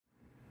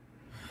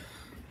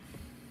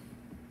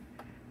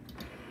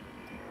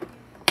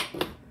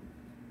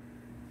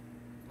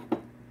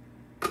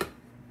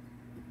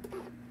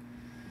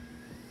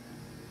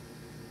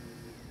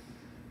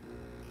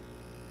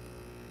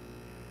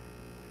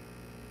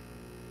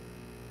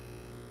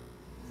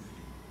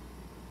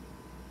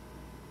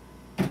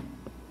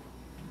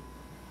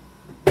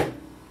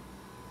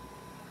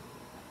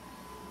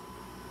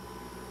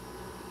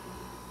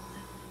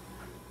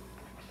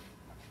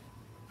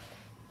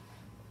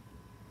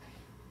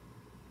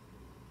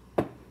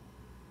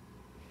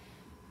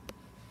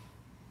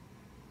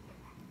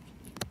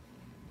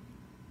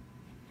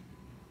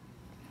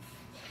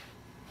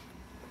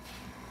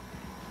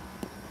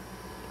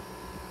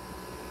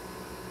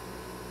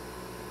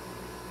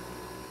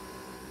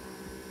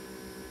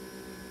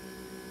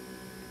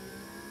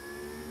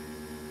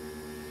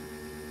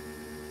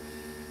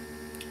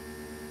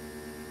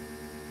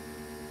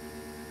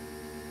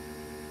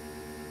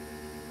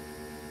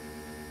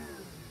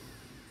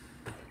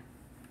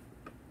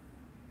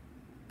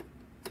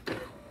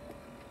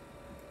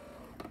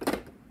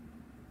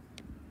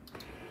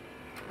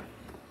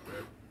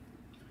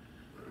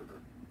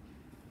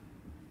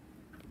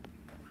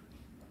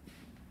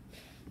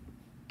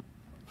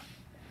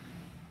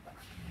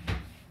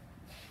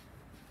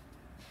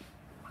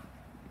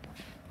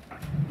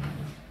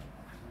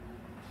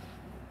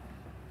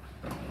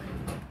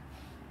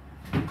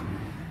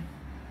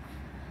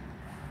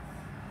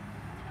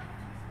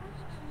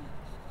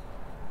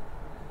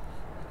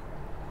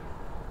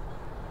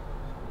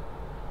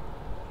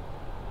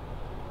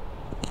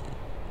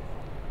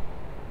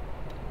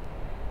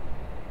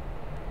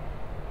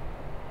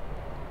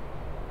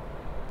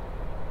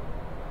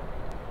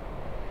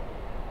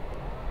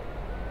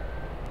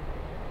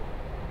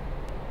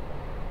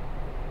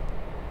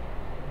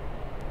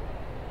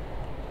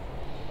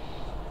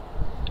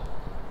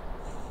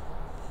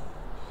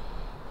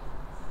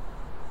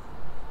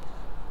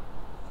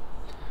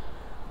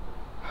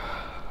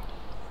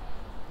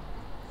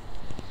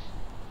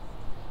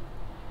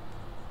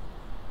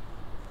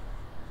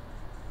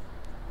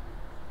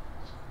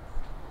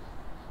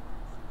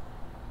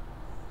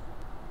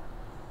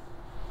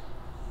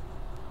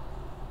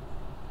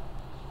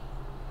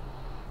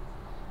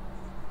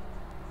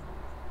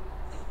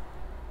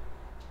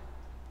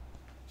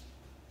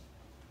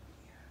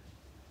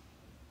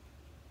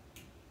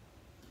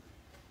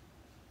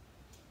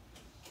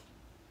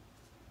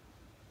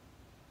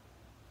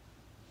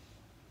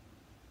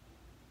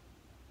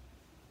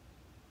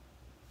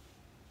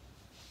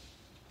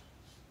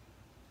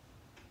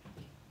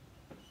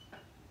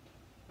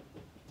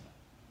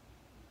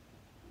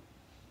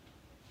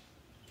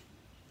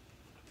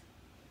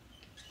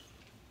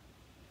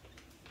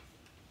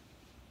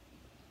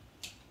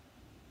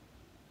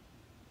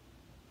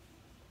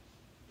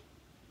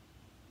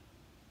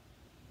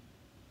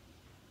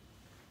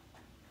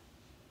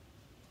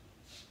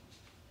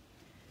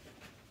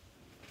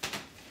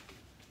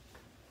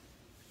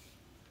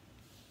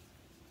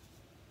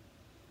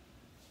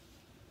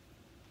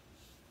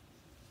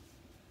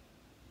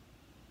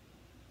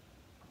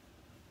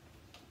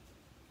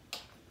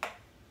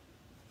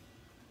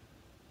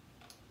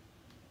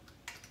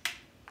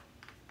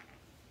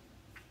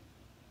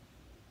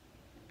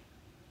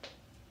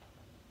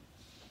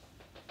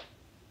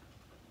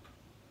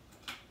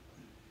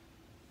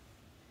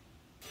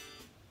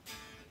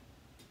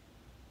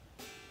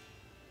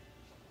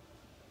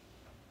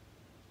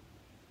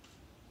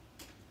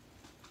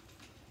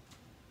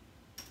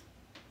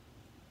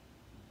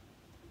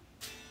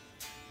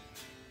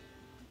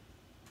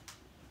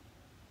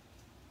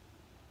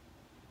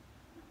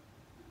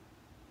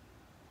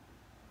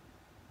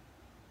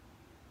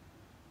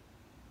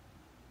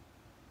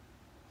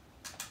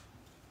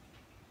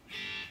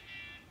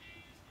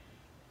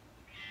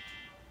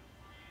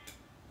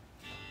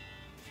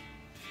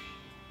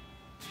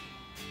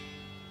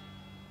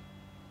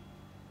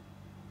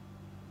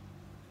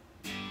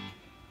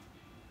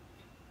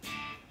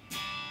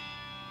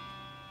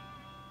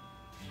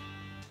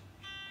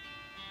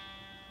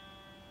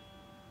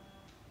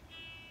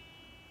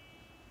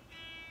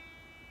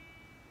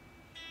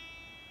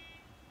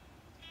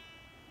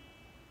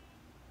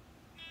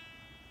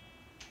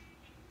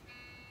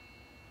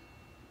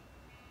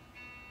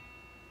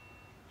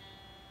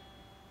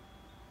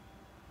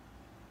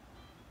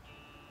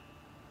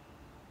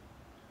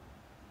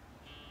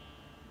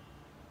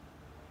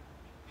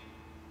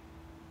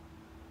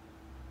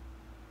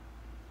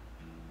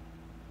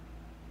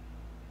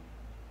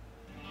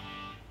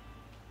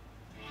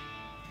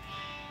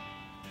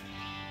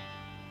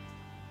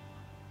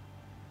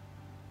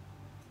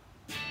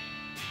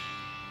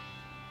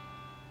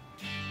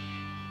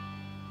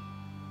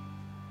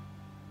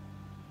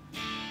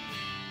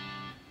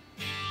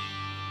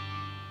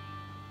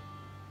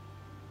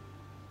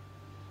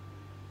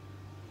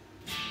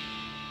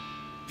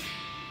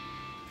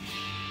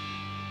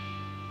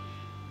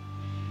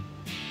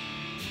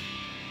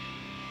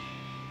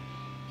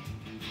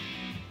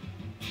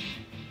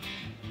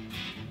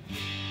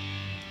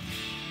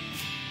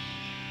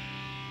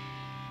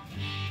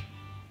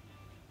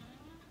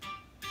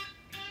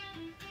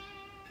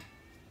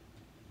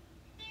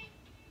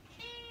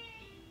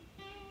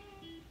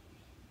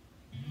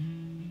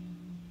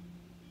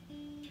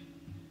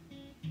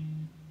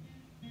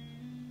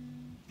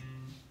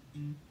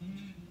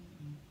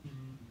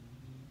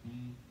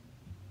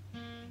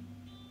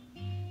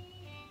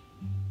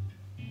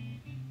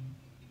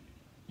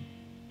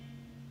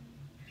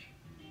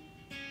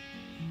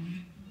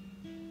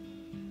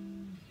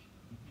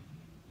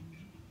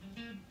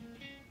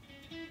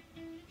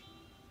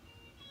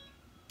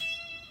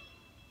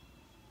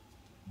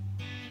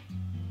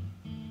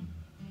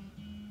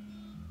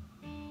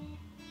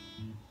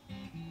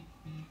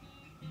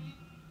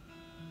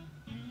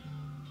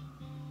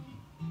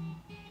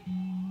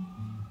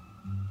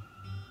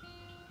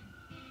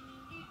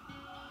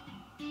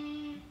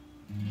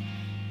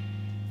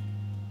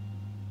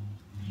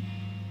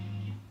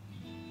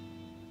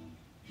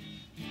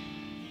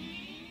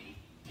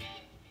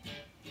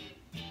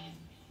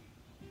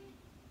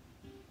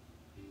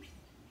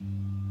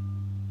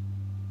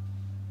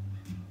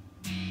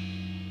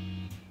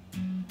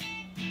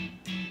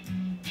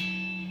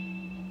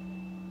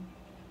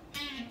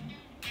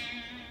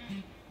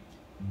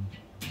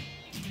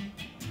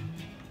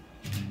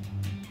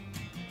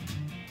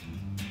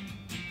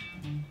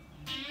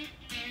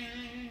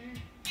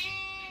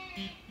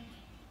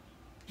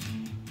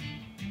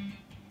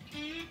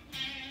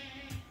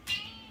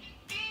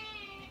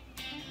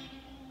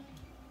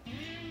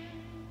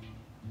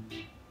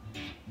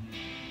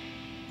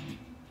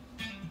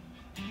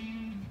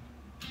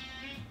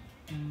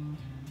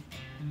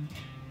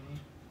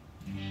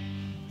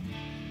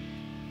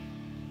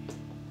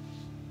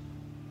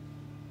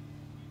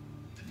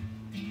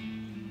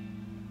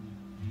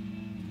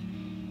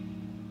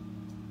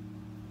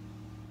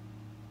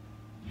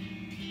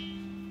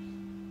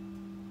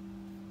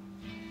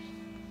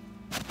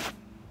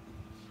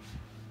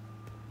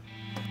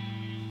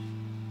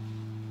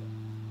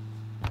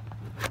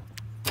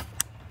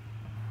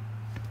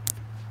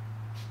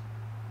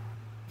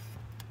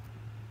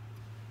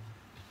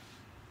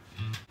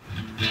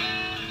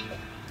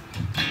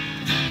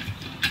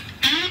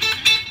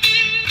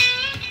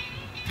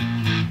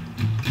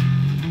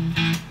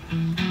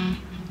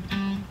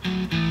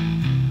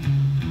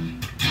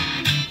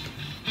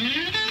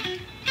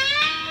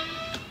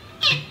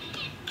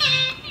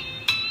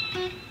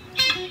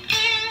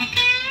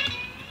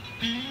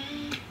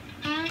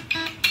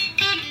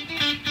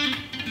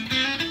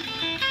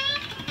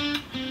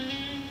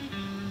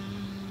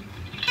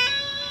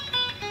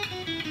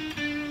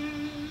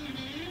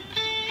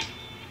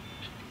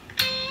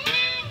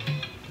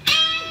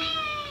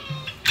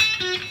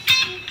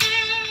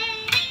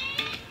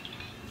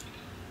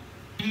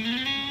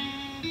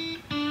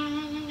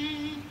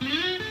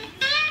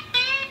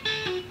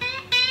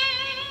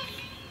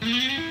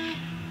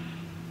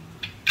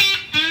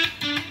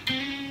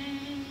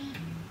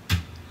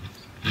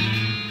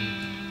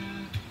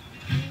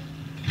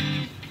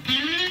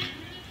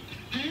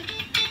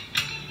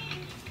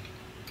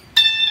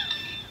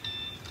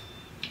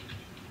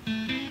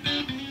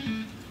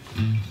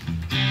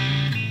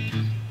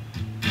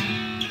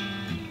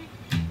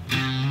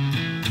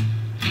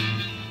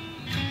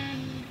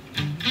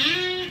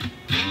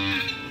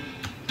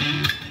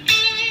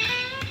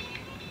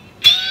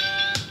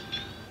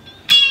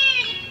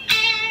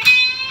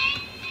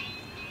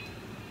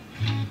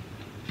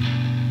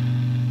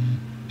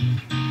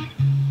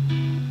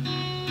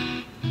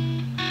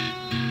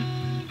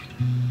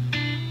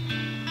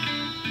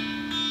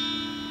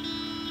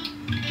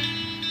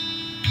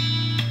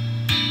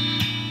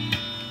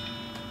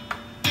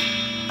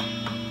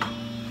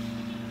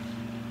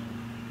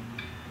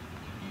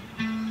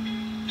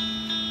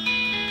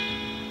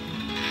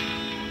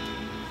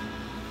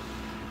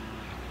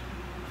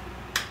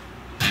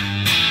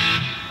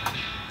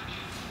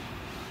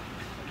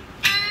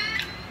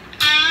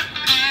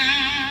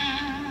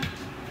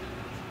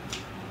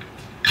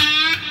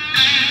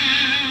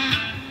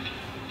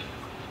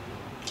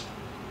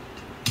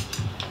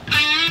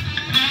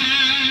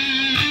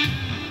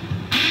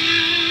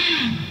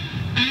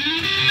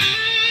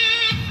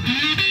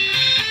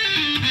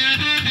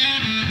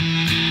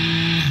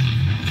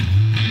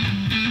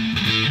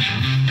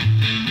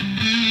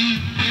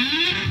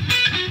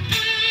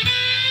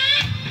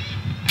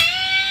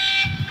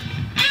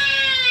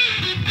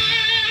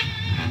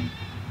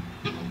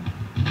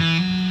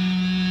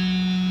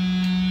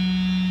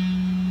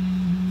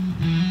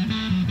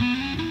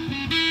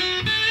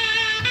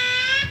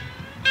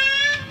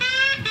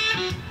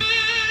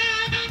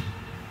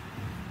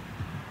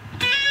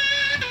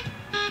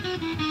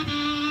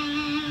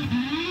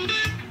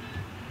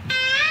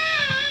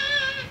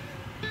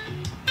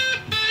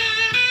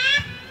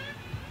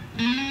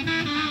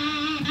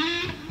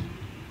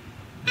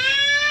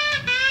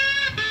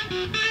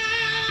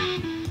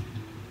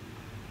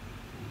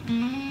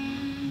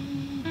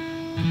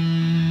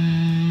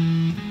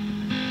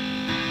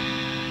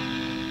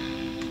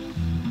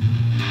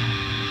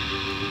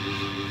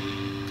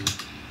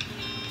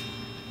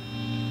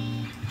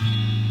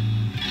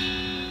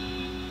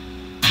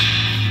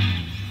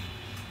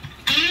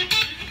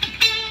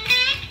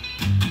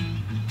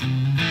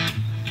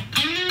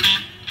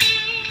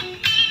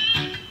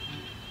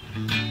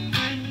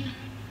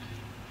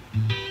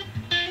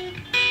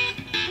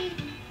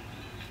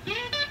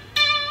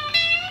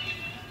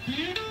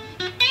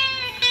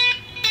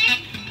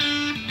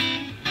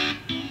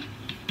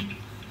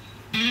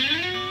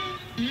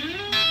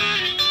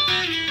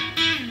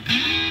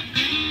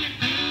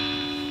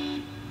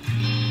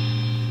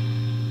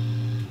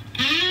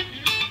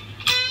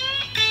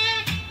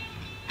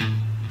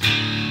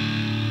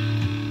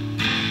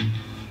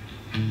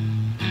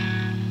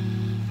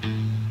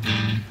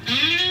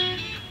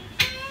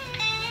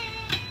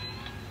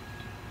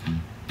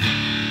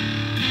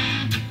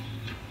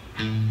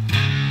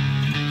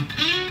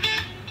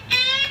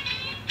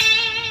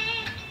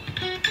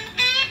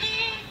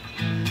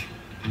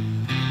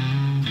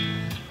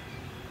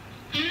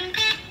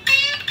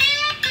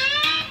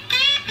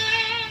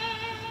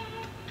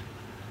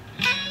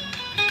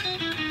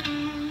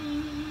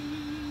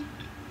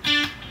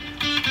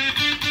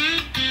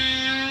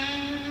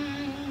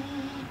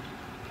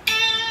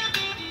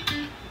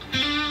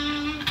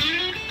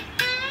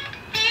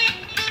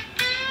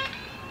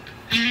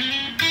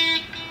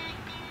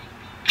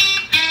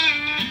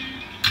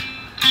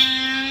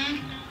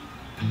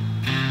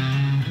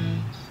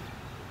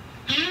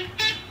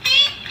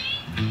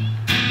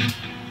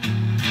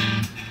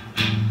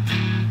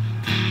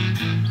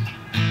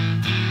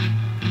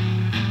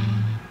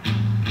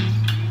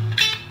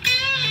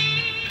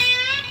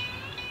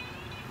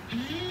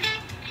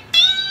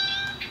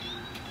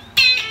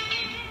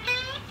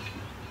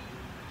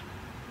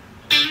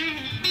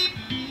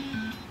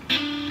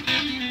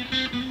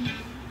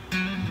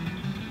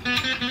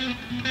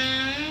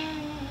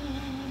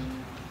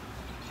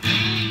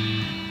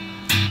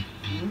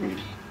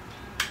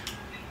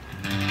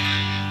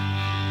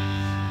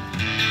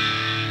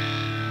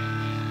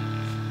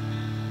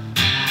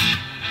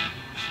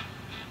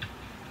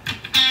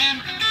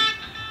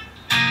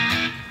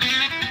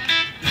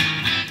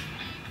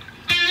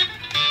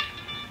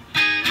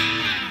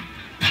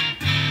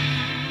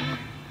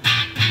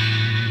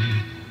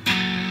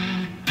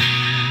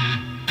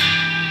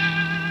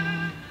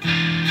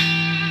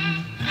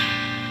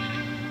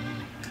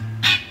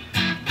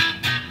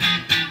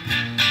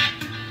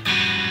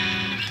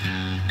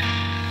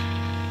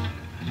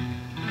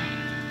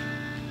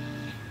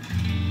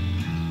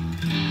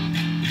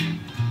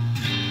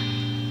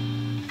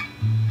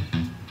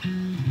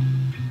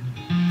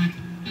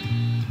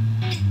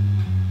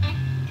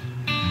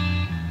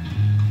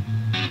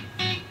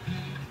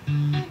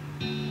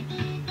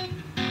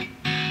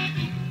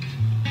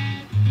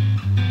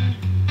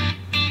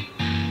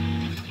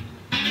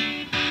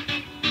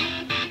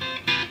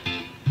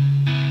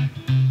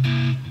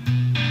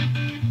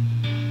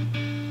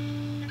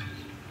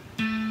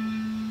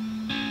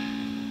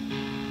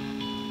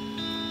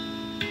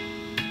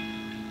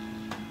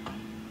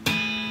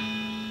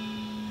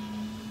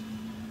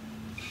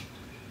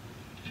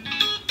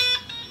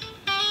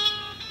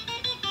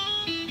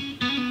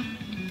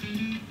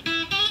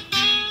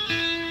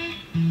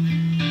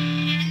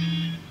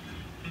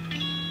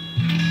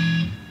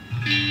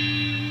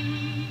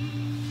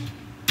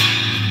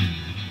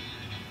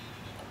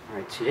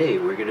Today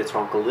we're going to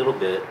talk a little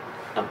bit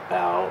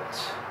about,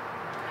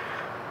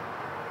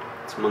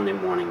 it's Monday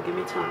morning, give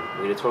me time.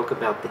 We're going to talk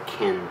about the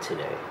Ken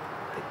today.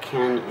 The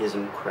Ken is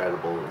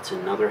incredible. It's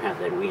another hat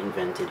that we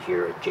invented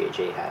here at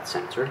JJ Hat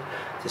Center.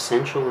 It's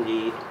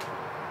essentially a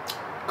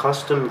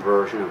custom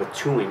version of a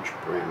 2-inch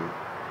brim.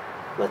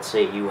 Let's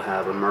say you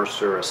have a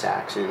Mercer, a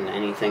Saxon,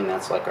 anything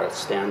that's like a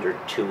standard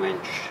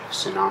 2-inch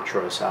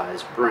Sinatra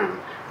size brim.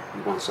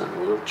 You want something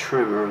a little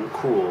trimmer and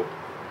cool.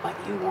 Like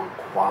you want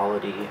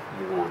quality,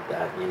 you want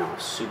that, you know,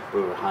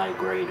 super high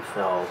grade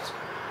felt,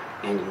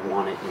 and you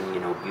want it in, you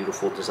know,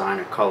 beautiful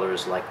designer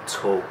colors like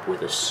taupe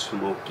with a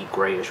smoky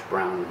grayish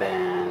brown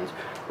band,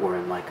 or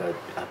in like a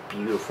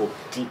beautiful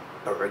deep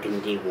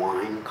burgundy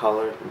wine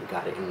color. We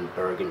got it in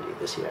burgundy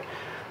this year.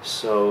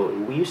 So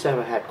we used to have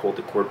a hat called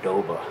the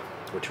Cordoba,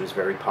 which was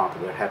very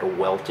popular. It had a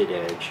welted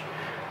edge.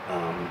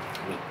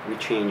 We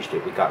changed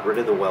it. We got rid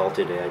of the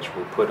welted edge.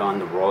 We put on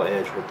the raw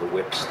edge with the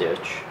whip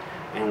stitch,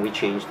 and we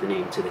changed the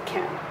name to the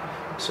Ken.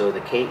 So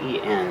the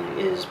K-E-N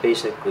is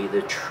basically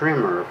the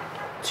trimmer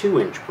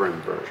 2-inch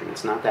brim version.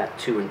 It's not that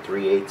 2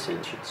 3/8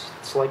 inch.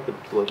 It's like the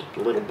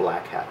little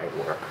black hat I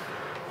wore.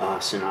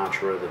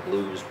 Sinatra, the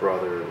Blues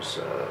Brothers,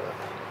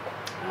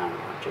 I don't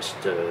know, just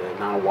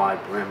not a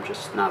wide brim,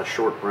 just not a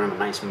short brim, a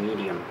nice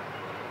medium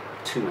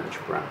 2-inch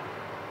brim.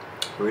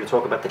 We're going to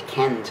talk about the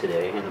Ken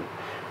today, and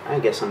I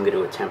guess I'm going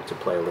to attempt to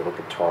play a little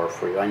guitar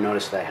for you. I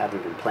noticed I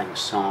haven't been playing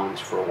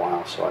songs for a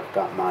while, so I've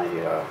got my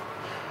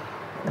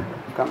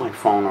got my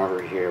phone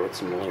over here with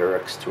some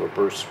lyrics to a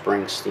Bruce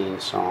Springsteen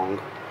song.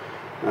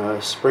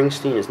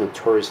 Springsteen is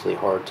notoriously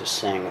hard to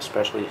sing,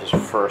 especially his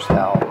first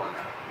album,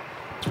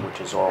 which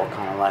is all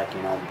kind of like,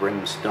 you know,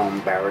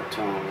 brimstone,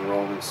 baritone,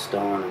 Rolling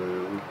Stone,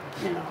 and,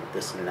 you know,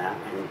 this and that,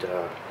 and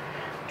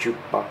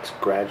jukebox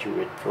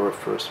graduate for a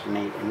first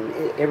mate, and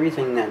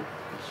everything that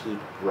he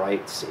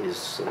writes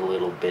is a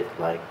little bit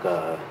like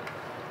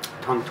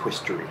tongue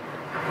twistery.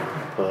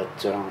 But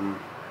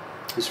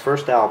his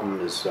first album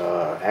is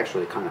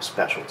actually kind of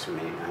special to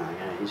me.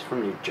 Yeah, he's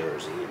from New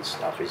Jersey and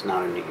stuff. He's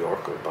not a New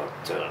Yorker,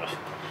 but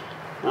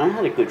I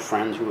had a good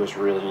friend who was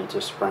really into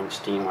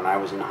Springsteen when I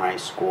was in high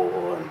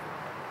school, and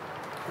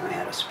I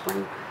had a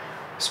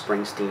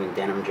Springsteen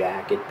denim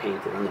jacket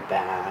painted on the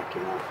back.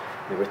 You know,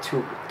 there were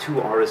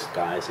two artist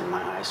guys in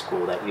my high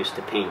school that used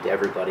to paint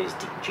everybody's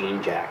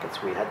jean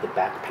jackets. We had the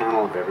back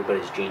panel of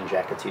everybody's jean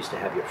jackets used to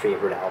have your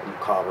favorite album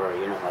cover,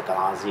 you know, like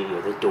Ozzy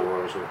or The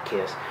Doors or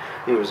Kiss.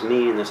 It was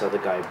me and this other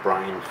guy,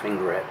 Brian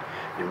Fingerett,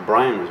 and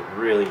Brian was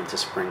really into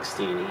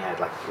Springsteen. He had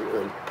like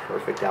really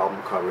perfect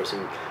album covers,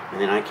 and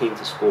then I came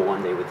to school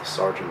one day with the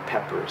Sgt.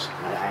 Pepper's.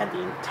 I had the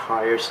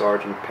entire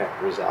Sgt.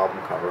 Pepper's album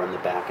cover on the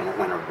back, and it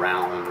went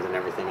around and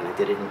everything, and I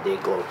did it in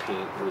Day-Glo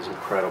paint. It was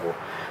incredible.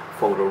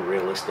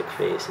 Photorealistic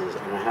faces,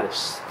 and I had a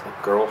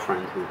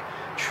girlfriend who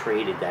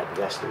traded that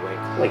vest away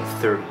like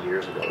 30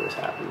 years ago. This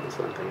happened or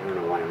something. I don't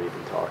know why I'm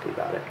even talking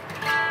about it.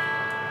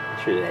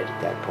 I should edit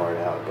that part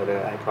out, but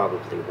I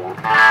probably won't.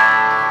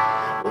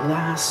 Well,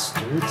 I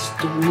stood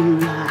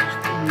stone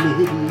like the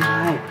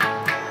midnight,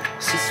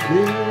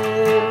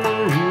 suspended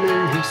my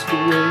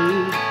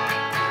masquerade,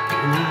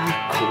 and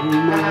I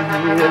combed my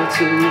hair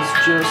till it was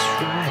just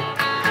right,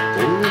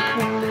 and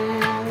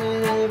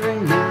commanded every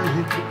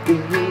night to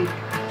be.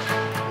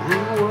 I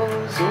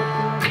was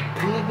open to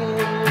pain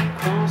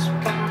across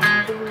by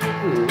the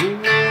room,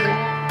 and I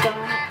walked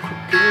on a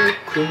crooked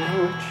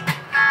crutch.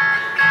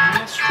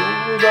 I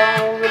strolled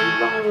all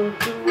alone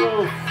to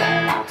a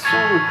fallout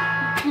zone,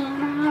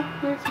 came out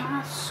with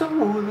my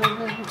soul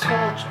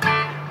untouched. I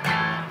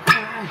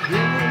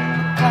hear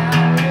the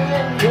crowd,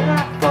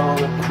 yeah, for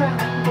the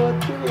crowd, but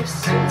they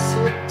said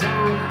sit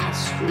down. I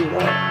stood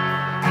up.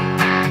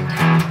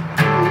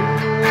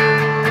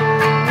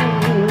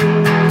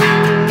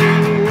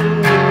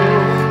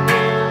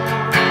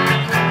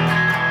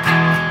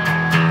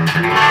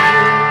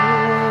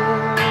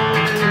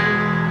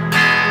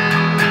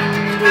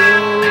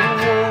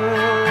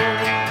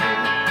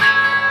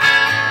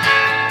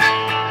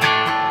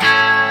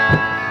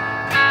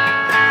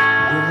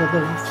 The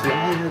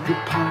flag of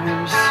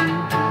piracy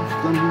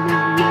from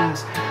my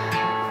mast.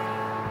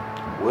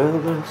 Well,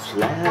 the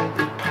flag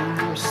of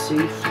piracy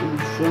flew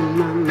from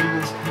my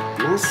mast.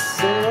 My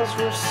sails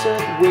were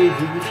set way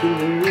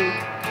here.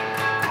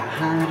 I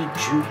had a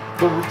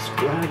jukebox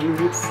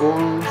graduate for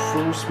a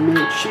first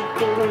mate. She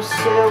couldn't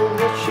sail,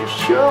 but she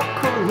sure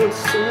couldn't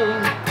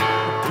sing.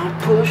 I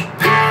pushed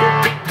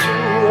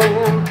through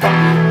and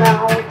bombed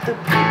out with the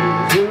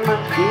blues, and my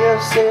gear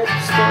said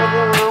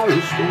stubborn on the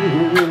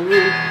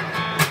string.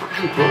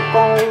 I broke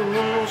all the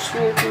rules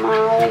with my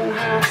own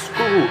high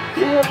school.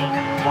 Never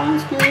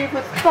once gave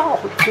a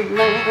thought to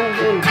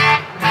landing.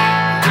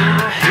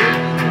 I hit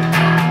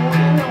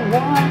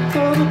one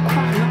for the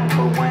crown,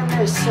 but when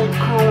they said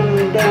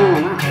calm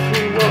down, I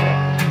flew up.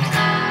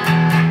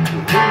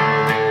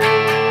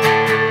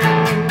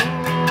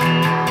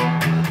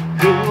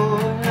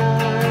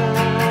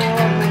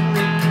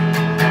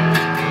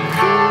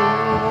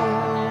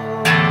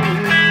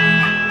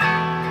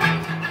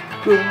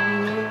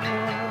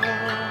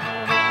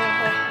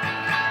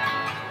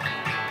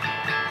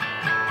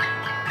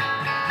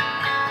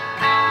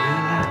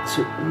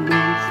 Took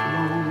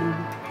month-long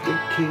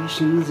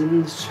vacations in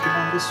the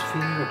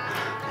stratosphere,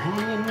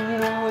 and you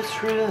know it's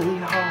really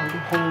hard to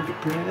hold your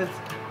breath.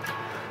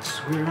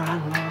 Swear I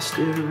lost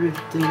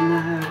everything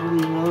I ever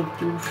loved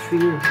through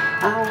fear.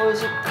 I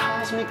was a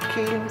cosmic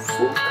kid in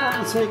full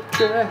cosmic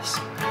dress.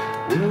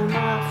 Well,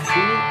 my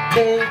feet,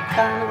 they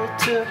finally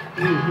took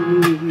me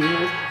to the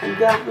earth and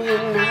got me a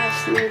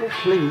nice little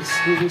place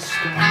in the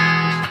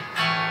stars.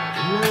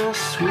 And I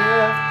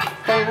swear I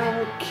found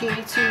the key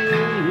to the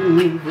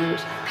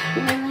universe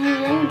in the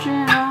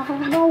engine of a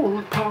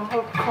lower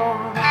power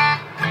car. I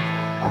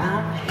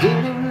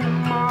hit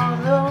him on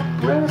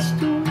the breast of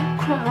the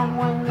crown.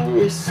 When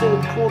they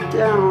said pull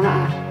down,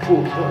 I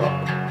pulled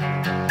up.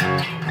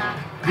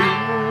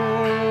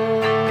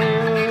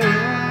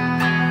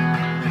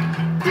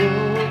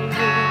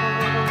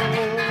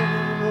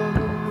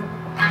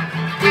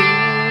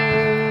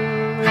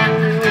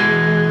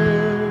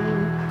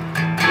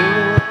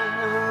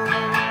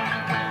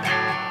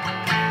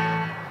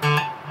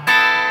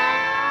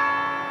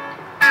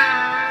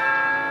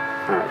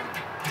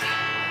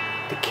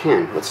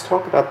 Ken. Let's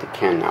talk about the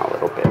Ken now a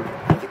little bit.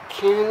 The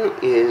Ken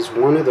is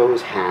one of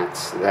those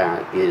hats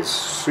that is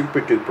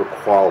super duper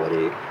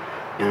quality,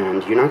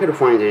 and you're not going to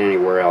find it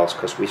anywhere else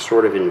because we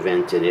sort of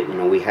invented it. You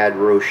know, we had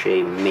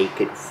Roche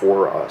make it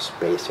for us,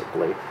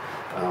 basically.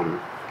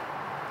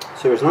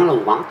 So there's not a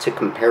lot to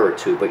compare it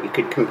to, but you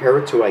could compare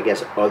it to, I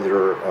guess,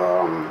 other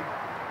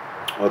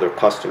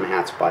custom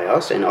hats by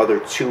us and other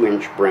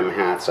 2-inch brim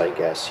hats, I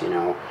guess, you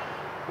know.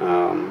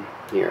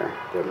 Here,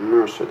 the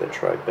Mercer, the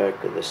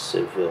Tribeca, the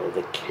Seville,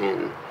 the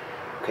Ken.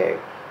 Okay,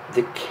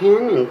 the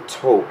Ken and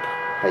taupe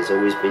has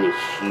always been a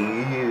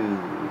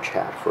huge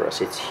hat for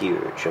us. It's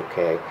huge,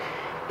 okay?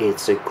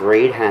 It's a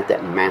great hat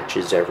that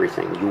matches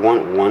everything. You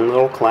want one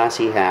little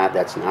classy hat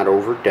that's not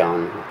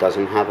overdone. It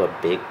doesn't have a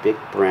big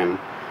brim.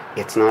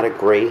 It's not a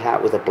gray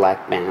hat with a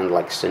black band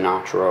like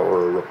Sinatra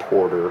or a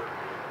Reporter.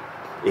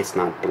 It's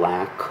not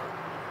black.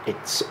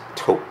 It's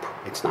taupe.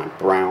 It's not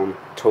brown.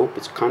 Taupe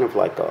is kind of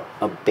like a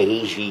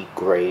beigey,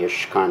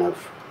 grayish kind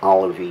of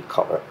olivey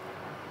color.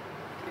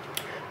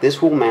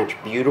 This will match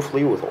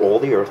beautifully with all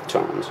the earth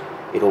tones.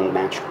 It'll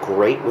match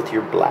great with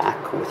your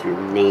black, with your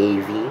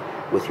navy,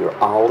 with your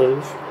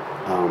olive,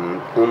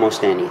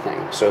 almost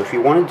anything. So if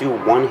you want to do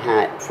one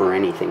hat for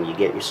anything, you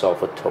get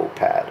yourself a taupe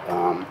hat,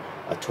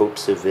 a taupe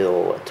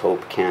Seville, a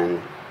taupe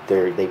Ken.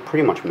 They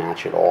pretty much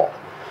match it all.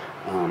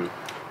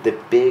 The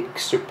big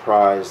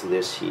surprise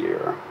this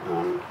year,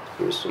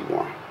 here's some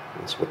more.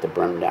 Let's put the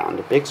brim down.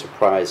 The big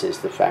surprise is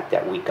the fact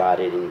that we got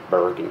it in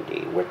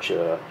burgundy, which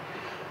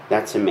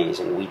that's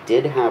amazing. We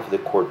did have the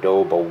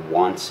Cordoba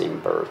once in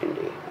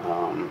burgundy.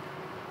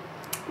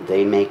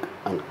 They make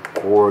a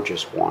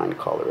gorgeous wine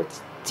color.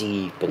 It's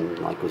deep and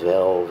like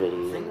velvety.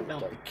 The thing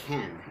about the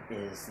Ken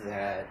is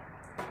that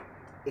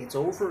it's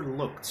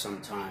overlooked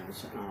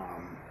sometimes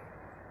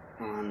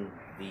on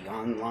the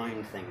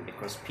online thing,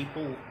 because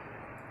people,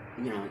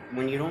 you know,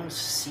 when you don't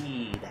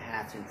see the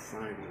hats in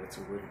front of you, it's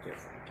a little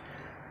different.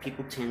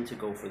 People tend to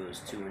go for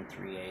those 2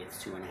 3/8,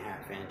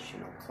 2.5 inch, you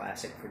know,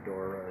 classic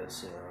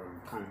fedoras,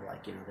 kind of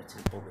like, you know, the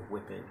Temple, the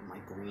Whippet, my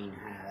green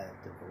hat,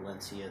 the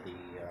Valencia,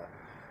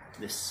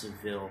 the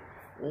Seville,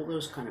 all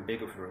those kind of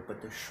bigger fedoras.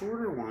 But the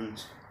shorter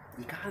ones,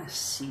 you gotta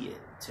see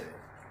it to,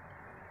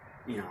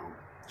 you know,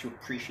 to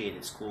appreciate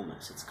its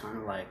coolness. It's kind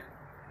of like,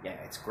 yeah,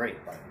 it's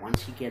great, but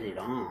once you get it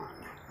on,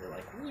 you're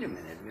like, wait a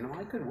minute, you know,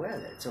 I could wear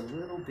that. It's a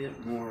little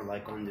bit more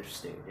like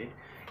understated,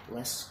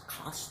 less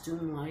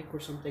costume-like or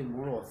something,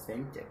 more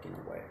authentic in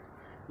a way.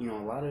 You know,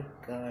 a lot of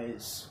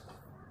guys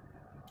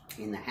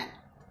in the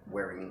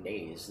hat-wearing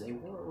days, they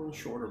wore a little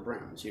shorter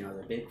brims. You know,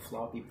 the big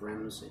floppy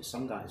brims,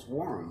 some guys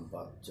wore them,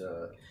 but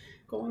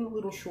going a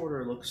little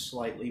shorter looks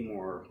slightly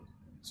more,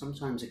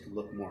 sometimes it could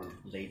look more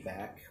laid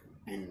back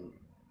and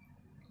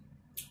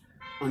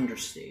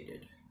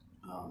understated,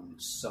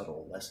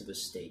 subtle, less of a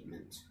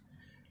statement.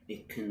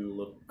 It can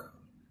look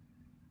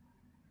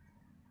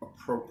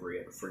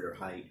appropriate for your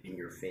height and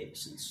your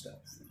face and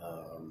stuff.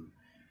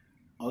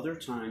 Other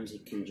times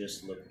it can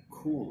just look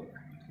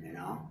cooler, you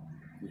know?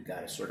 You've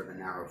got a sort of a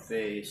narrow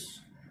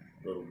face,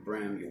 little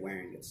brim, you're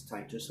wearing it's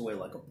tight, just the way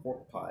like a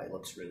pork pie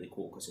looks really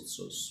cool because it's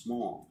so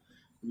small.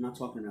 I'm not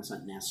talking about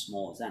something as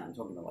small as that. I'm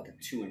talking about like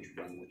a 2-inch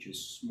brim, which is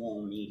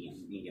small,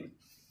 medium.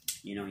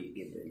 You know, you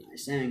give it a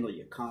nice angle,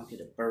 you cock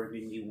it, a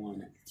burgundy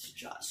one, it's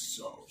just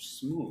so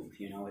smooth,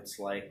 you know? It's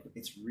like,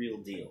 it's real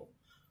deal.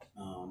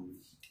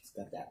 It's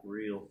got that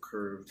real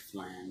curved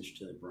flange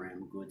to the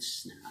brim, good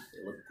snap.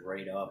 They look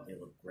great up, they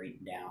look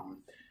great down.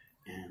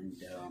 And,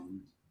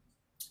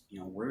 you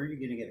know, where are you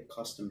going to get a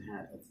custom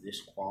hat of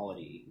this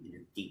quality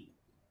in a deep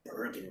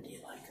burgundy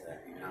like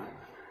that, you know?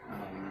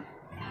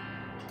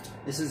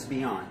 This is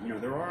beyond. You know,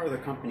 there are other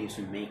companies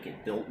who make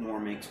it. Biltmore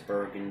makes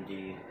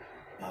burgundy.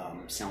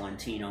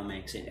 Celentino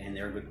makes it, and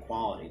they're good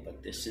quality.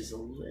 But this is a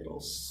little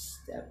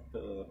step,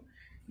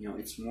 you know,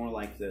 it's more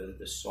like the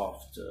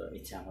soft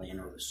Italian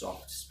or the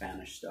soft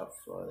Spanish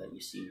stuff that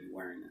you see me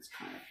wearing. That's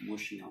kind of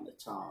mushy on the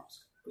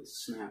tops, good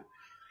snap.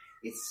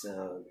 It's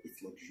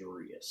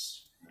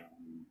luxurious.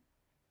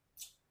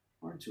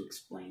 Hard to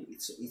explain.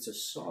 It's a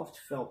soft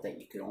felt that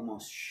you could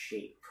almost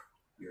shape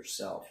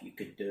yourself. You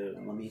could do.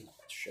 Let me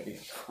show you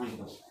kind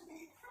of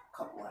a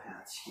couple of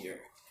hats here.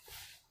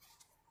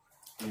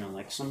 You know,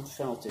 like some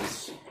felt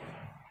is,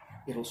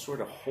 it'll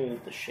sort of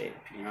hold the shape.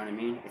 You know what I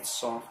mean? It's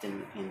soft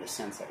in the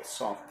sense that it's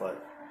soft,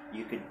 but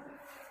you could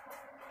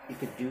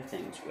do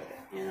things with it.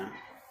 You know,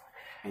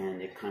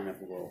 and it kind of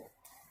will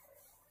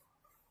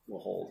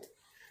hold.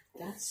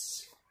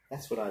 That's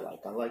what I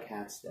like. I like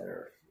hats that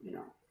are, you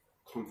know,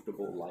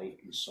 comfortable, light,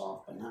 and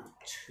soft, but not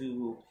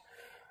too,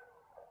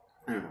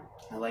 I don't know.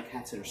 I like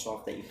hats that are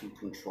soft that you can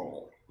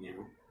control, you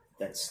know,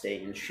 that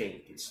stay in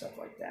shape and stuff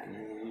like that.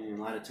 And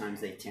a lot of times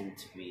they tend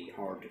to be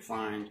hard to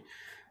find,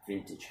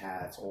 vintage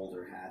hats,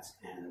 older hats,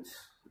 and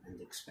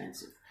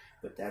expensive.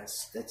 But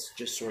that's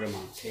just sort of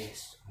my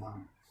taste.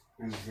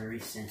 I'm very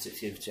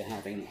sensitive to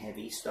having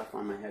heavy stuff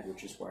on my head,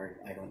 which is why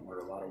I don't wear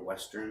a lot of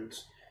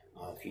Westerns.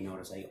 If you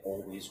notice, I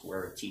always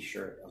wear a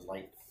t-shirt, a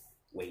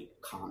lightweight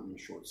cotton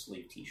short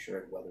sleeve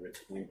t-shirt, whether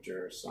it's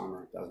winter or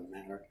summer, it doesn't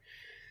matter.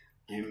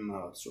 I'm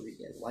sort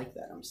of like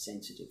that. I'm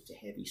sensitive to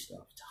heavy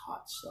stuff, to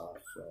hot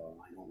stuff.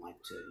 I don't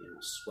like to, you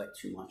know, sweat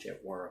too much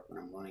at work when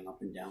I'm running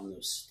up and down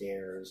those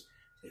stairs.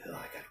 Oh,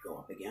 I gotta go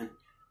up again.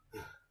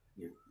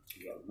 You know,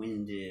 I get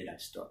winded. I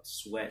start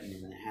sweating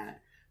in the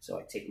hat, so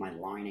I take my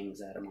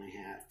linings out of my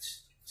hat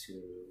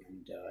too,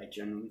 and I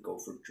generally go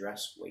for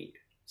dress weight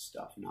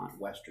stuff, not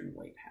Western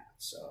weight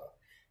hats.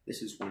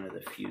 This is one of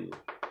the few.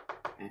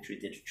 I actually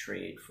did a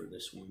trade for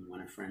this one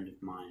when a friend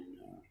of mine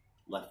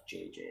left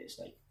JJ's.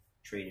 I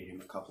traded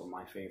him a couple of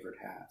my favorite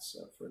hats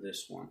for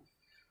this one.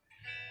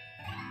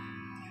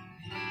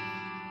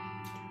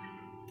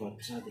 But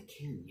the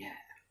Ken, yeah.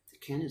 The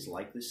Ken is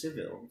like the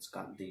Seville. It's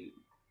got the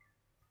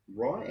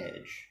raw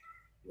edge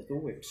with a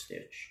whip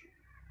stitch.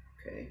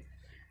 Okay.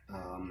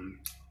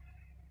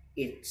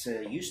 It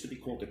used to be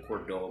called the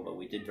Cordova.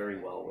 We did very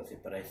well with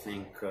it, but I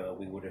think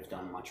we would have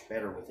done much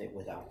better with it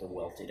without the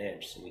welted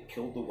edge. So we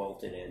killed the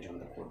welted edge on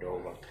the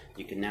Cordova.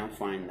 You can now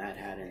find that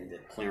hat in the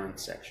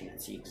clearance section.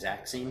 It's the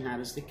exact same hat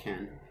as the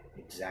Ken,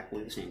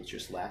 exactly the same. It's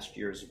just last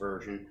year's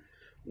version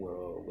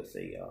with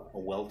a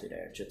welted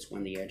edge. It's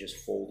when the edge is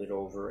folded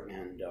over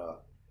and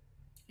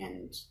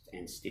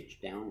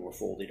stitched down, or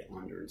folded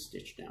under and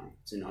stitched down.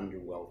 It's an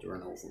underwelt or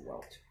an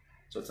overwelt.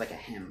 So it's like a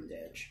hemmed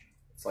edge.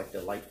 It's like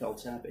the light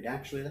felt tab.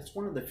 That's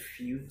one of the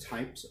few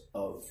types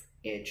of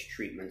edge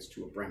treatments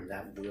to a brim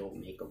that will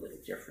make a little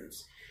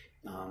difference.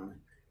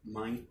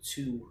 My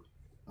two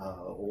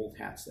old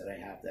hats that I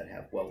have that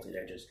have welted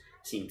edges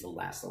seem to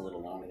last a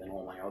little longer than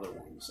all my other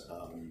ones.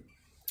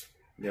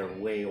 They're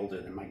way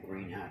older than my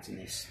green hats, and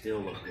they still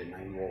look good, and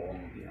I roll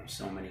them,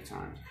 so many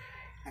times.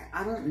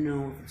 I don't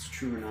know if it's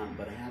true or not,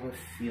 but I have a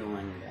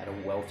feeling that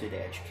a welted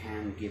edge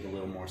can give a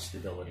little more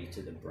stability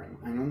to the brim.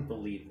 I don't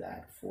believe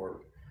that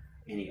for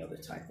any other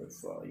type of,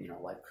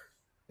 like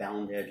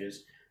bound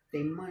edges.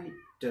 They might,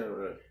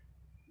 a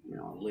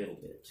little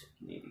bit,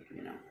 maybe,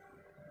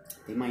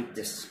 They might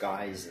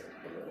disguise it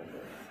a little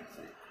bit, I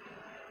think.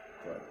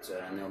 But,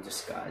 and they'll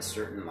disguise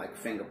certain, like,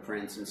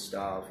 fingerprints and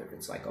stuff. If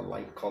it's like a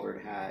light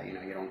colored hat,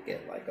 you don't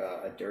get like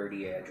a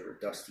dirty edge or a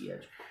dusty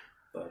edge.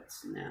 But,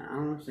 nah, I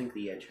don't think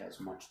the edge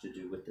has much to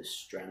do with the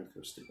strength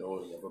or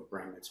stability of a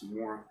brim. It's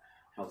more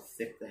how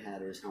thick the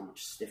hat is, how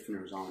much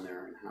stiffener's on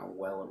there, and how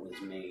well it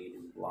was made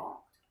and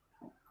blocked.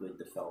 How good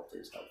the felt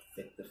is, how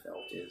thick the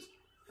felt is,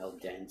 how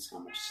dense, how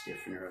much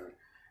stiffener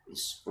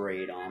is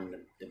sprayed on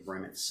the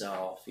brim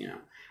itself,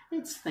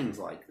 It's things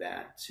like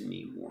that, to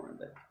me, more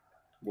that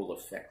will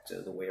affect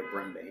the way a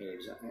brim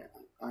behaves.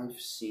 I've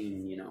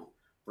seen,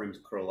 brims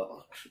curl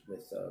up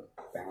with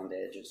bound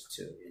edges,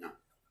 too,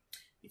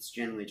 It's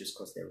generally just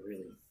because they're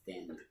really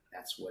thin.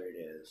 That's what it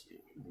is,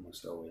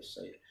 almost always.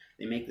 So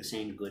they make the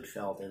same good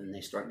felt, and then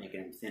they start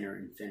making them thinner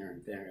and thinner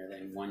and thinner.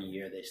 Then one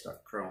year they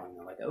start curling.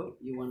 They're like, oh,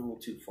 you went a little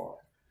too far.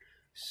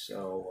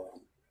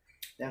 So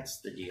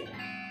that's the deal.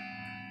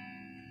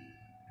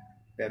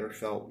 Better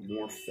felt,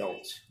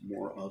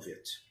 more of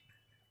it.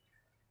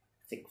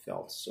 Thick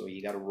felt. So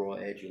you got a raw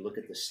edge. You look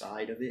at the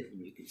side of it,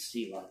 and you can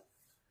see like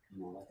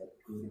a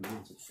good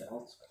amount of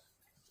felt.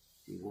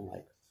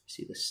 Like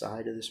see the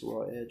side of this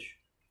raw edge.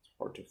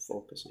 Hard to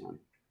focus on,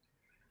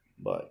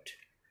 but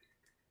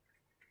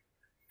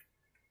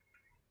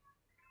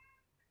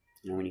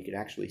when you could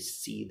actually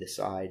see the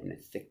side and the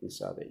thickness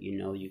of it,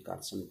 you've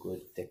got some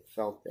good thick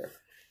felt there.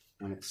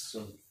 When it's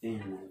so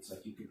thin, it's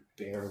like you could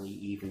barely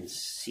even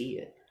see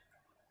it.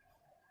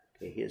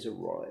 Okay, here's a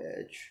raw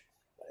edge,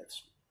 but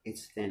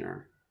it's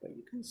thinner, but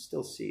you can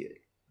still see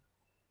it.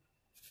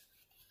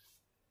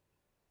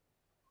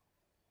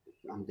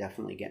 I'm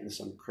definitely getting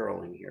some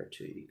curling here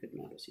too. You could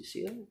notice. You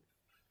see it?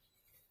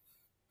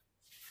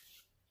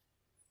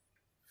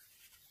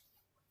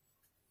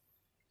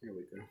 There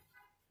we go.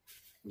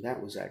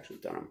 That was actually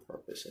done on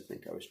purpose. I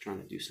think I was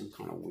trying to do some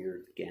kind of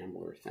weird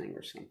gambler thing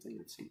or something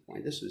at some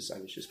point. I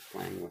was just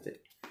playing with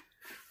it.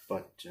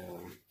 But,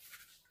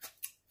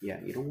 yeah,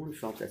 you don't want a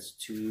felt that's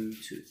too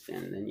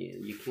thin. Then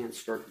you can't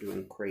start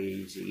doing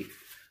crazy,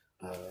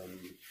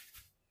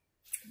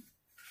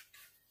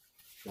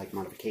 like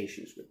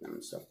modifications with them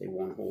and stuff. They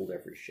won't hold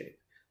every shape.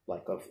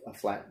 Like a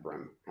flat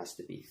brim has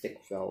to be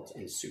thick felt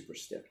and super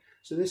stiff.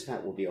 So this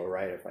hat will be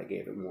alright if I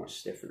gave it more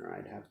stiffener.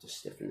 I'd have to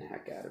stiffen the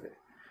heck out of it.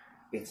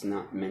 It's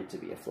not meant to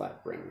be a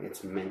flat brim.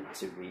 It's meant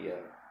to be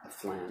a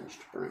flanged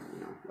brim,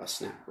 a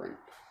snap brim.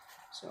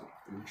 So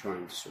I'm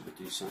trying to sort of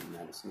do something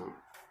that it's not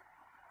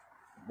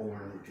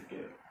born to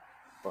do.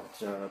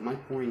 But my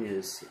point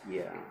is,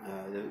 yeah,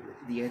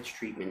 the edge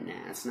treatment,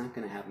 it's not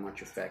going to have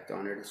much effect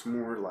on it. It's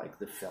more like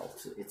the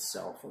felt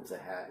itself of the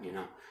hat,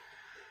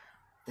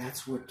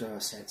 That's what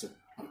sets a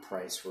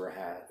price for a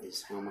hat,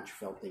 is how much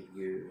felt they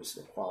use,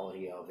 the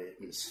quality of it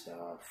and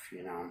stuff,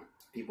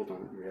 People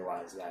don't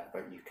realize that,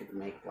 but you could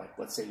make, like,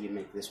 let's say you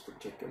make this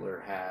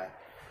particular hat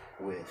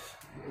with,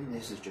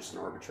 this is just an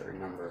arbitrary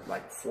number,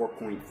 like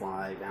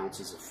 4.5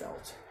 ounces of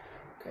felt,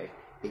 okay?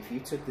 If you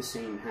took the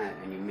same hat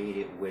and you made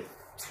it with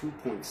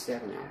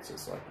 2.7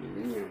 ounces, like,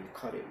 you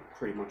cut it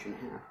pretty much in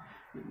half,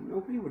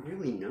 nobody would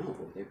really know.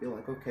 They'd be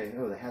like, okay,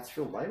 the hats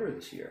feel lighter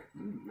this year.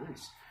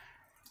 Nice.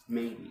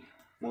 Maybe.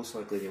 Most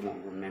likely they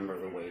won't remember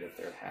the weight of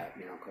their hat,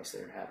 because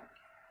their hat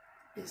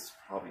is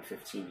probably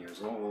 15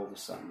 years old or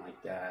something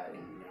like that,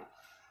 and,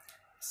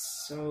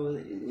 so,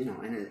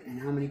 and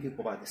how many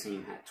people buy the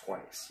same hat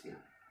twice,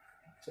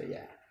 So,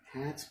 yeah,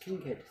 hats can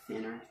get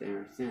thinner,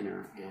 thinner,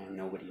 thinner, and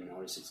nobody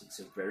notices. It's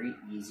a very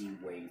easy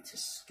way to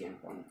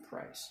skimp on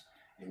price.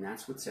 And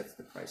that's what sets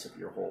the price of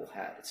your whole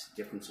hat. It's the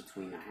difference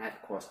between a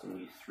hat costing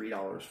you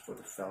 $3 for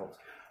the felt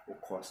or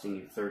costing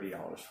you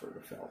 $30 for the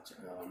felt.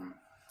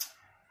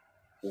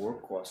 Or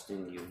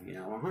costing you,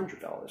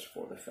 $100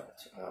 for the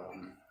felt.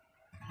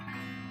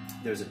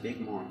 There's a big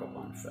markup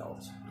on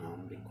felt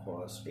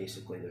because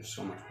basically there's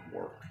so much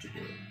work to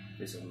do.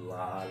 There's a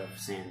lot of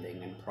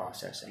sanding and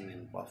processing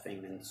and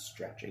buffing and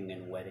stretching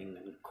and wetting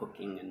and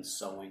cooking and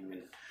sewing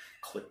and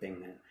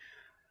clipping and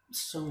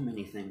so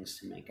many things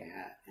to make a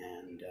hat.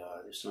 And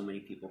there's so many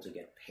people to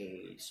get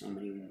paid, so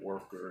many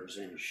workers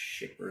and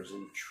shippers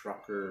and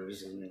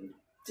truckers and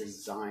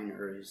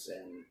designers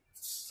and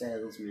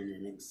salesmen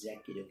and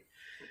executive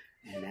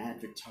and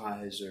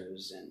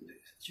advertisers and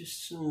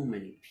just so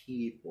many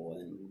people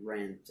and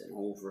rent and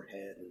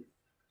overhead, and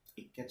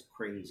it gets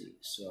crazy.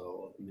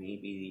 So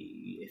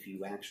maybe if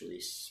you actually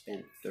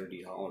spent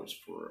 $30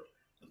 for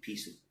a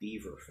piece of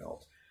beaver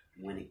felt,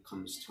 when it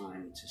comes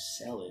time to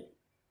sell it,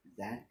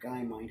 that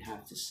guy might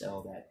have to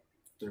sell that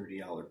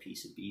 $30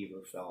 piece of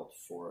beaver felt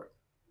for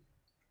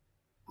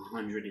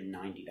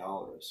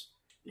 $190.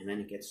 And then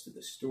it gets to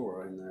the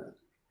store, and the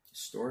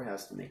store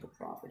has to make a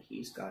profit.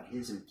 He's got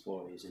his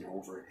employees and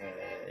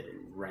overhead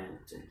and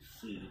rent and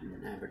heat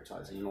and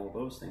advertising and all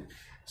those things.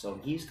 So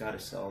he's got to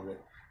sell it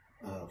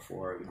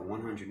for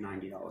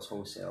 $190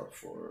 wholesale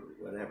for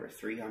whatever,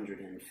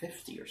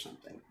 $350 or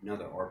something.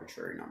 Another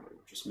arbitrary number.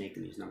 We're just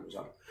making these numbers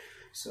up.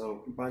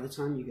 So by the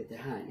time you get the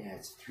hat, yeah,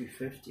 it's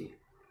 $350.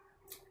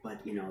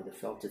 But the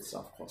felt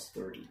itself costs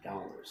 $30.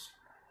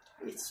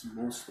 It's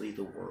mostly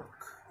the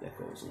work that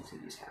goes into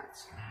these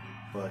hats.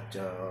 But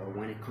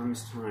when it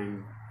comes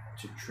time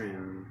to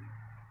trim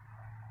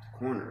the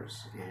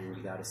corners and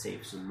you got to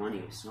save some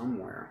money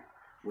somewhere,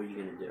 what are you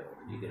going to do?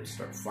 You're going to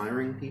start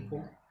firing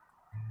people?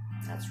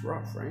 That's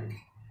rough, right?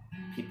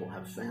 People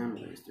have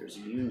families. There's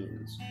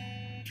unions.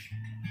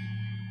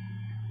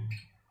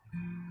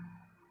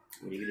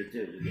 What are you going to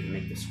do? You're going to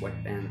make the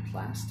sweatband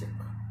plastic?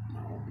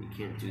 No, you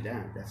can't do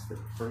that. That's the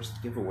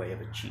first giveaway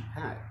of a cheap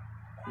hat.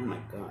 Oh my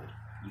God.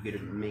 You get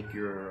to make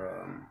your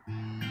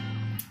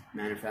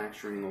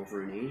manufacturing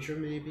over in Asia,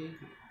 maybe?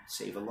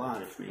 Save a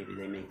lot if maybe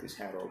they make this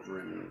hat over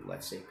in,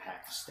 let's say,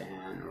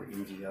 Pakistan or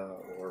India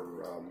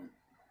or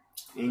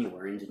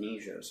anywhere,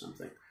 Indonesia or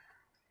something.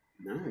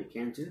 No, you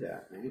can't do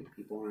that, right?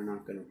 People are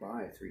not going to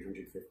buy a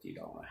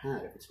 $350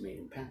 hat if it's made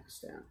in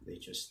Pakistan. They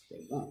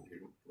won't,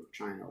 or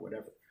China or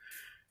whatever.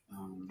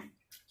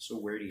 So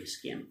where do you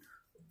skimp?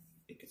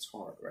 It gets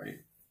hard, right?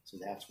 So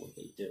that's what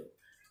they do.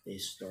 They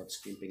start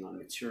skimping on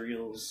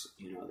materials.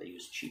 They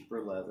use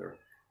cheaper leather,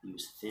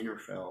 use thinner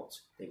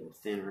felt. They go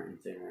thinner and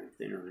thinner and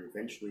thinner, and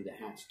eventually the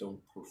hats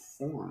don't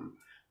perform,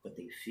 but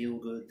they feel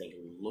good, they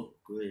look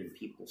good, and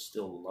people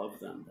still love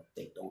them, but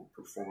they don't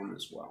perform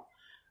as well.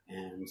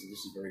 And this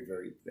is very,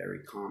 very, very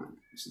common.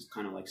 This is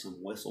kind of like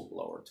some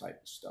whistleblower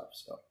type of stuff.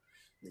 So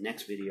the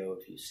next video,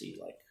 if you see,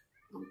 like,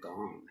 I'm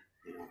gone,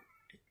 it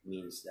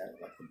means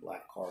that, like, the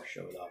black car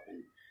showed up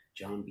and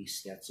John B.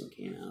 Stetson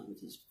came out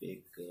with his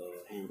big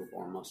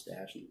handlebar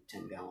mustache and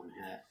 10-gallon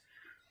hat.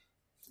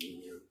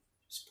 And,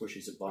 just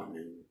pushes a button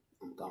and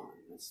I'm gone.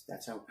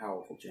 That's how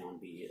powerful John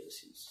B.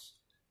 is.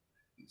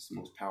 He's the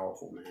most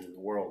powerful man in the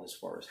world as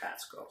far as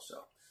hats go.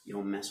 So you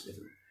don't mess with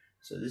him.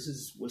 So this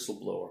is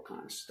whistleblower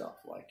kind of stuff,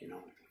 like it's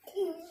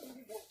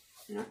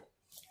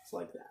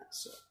like that.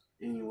 So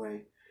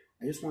anyway,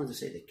 I just wanted to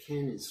say the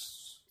Ken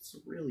it's a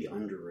really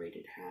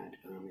underrated hat.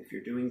 If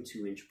you're doing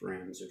 2-inch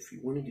brims, or if you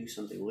want to do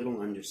something a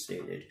little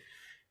understated,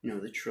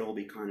 the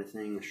trilby kind of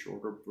thing, a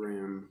shorter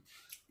brim.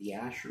 The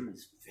Ashram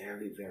is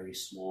very, very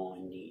small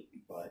and neat,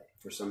 but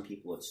for some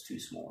people it's too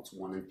small. It's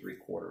 1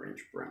 3/4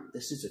 inch brim.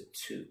 This is a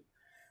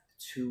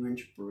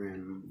 2-inch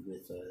brim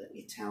with a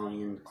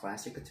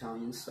classic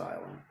Italian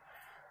styling.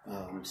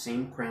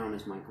 Same crown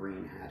as my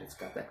green hat. It's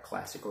got that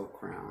classical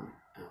crown,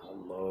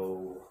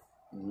 low,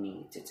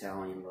 neat,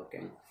 Italian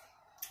looking.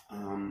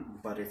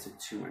 But it's a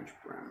 2-inch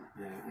brim.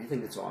 I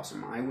think it's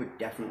awesome. I would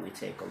definitely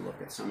take a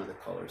look at some of the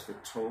colors. The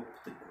taupe,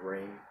 the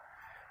gray,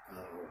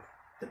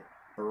 the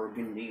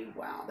burgundy.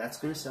 Wow, that's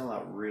going to sell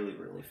out really,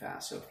 really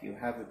fast. So if you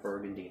have a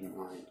burgundy in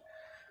mind,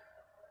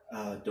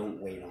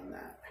 don't wait on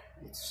that.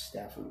 It's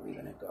definitely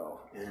going to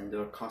go. And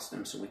they're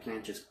custom, so we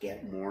can't just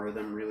get more of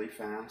them really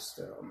fast.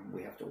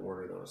 We have to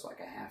order those like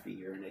a half a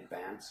year in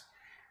advance.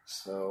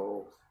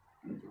 So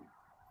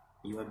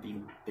you have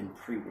been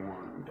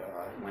pre-warned.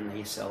 When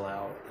they sell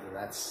out,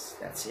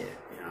 that's it.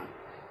 I'm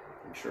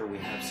sure we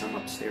have some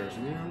upstairs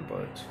now,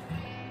 but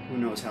who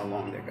knows how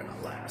long they're going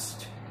to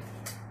last.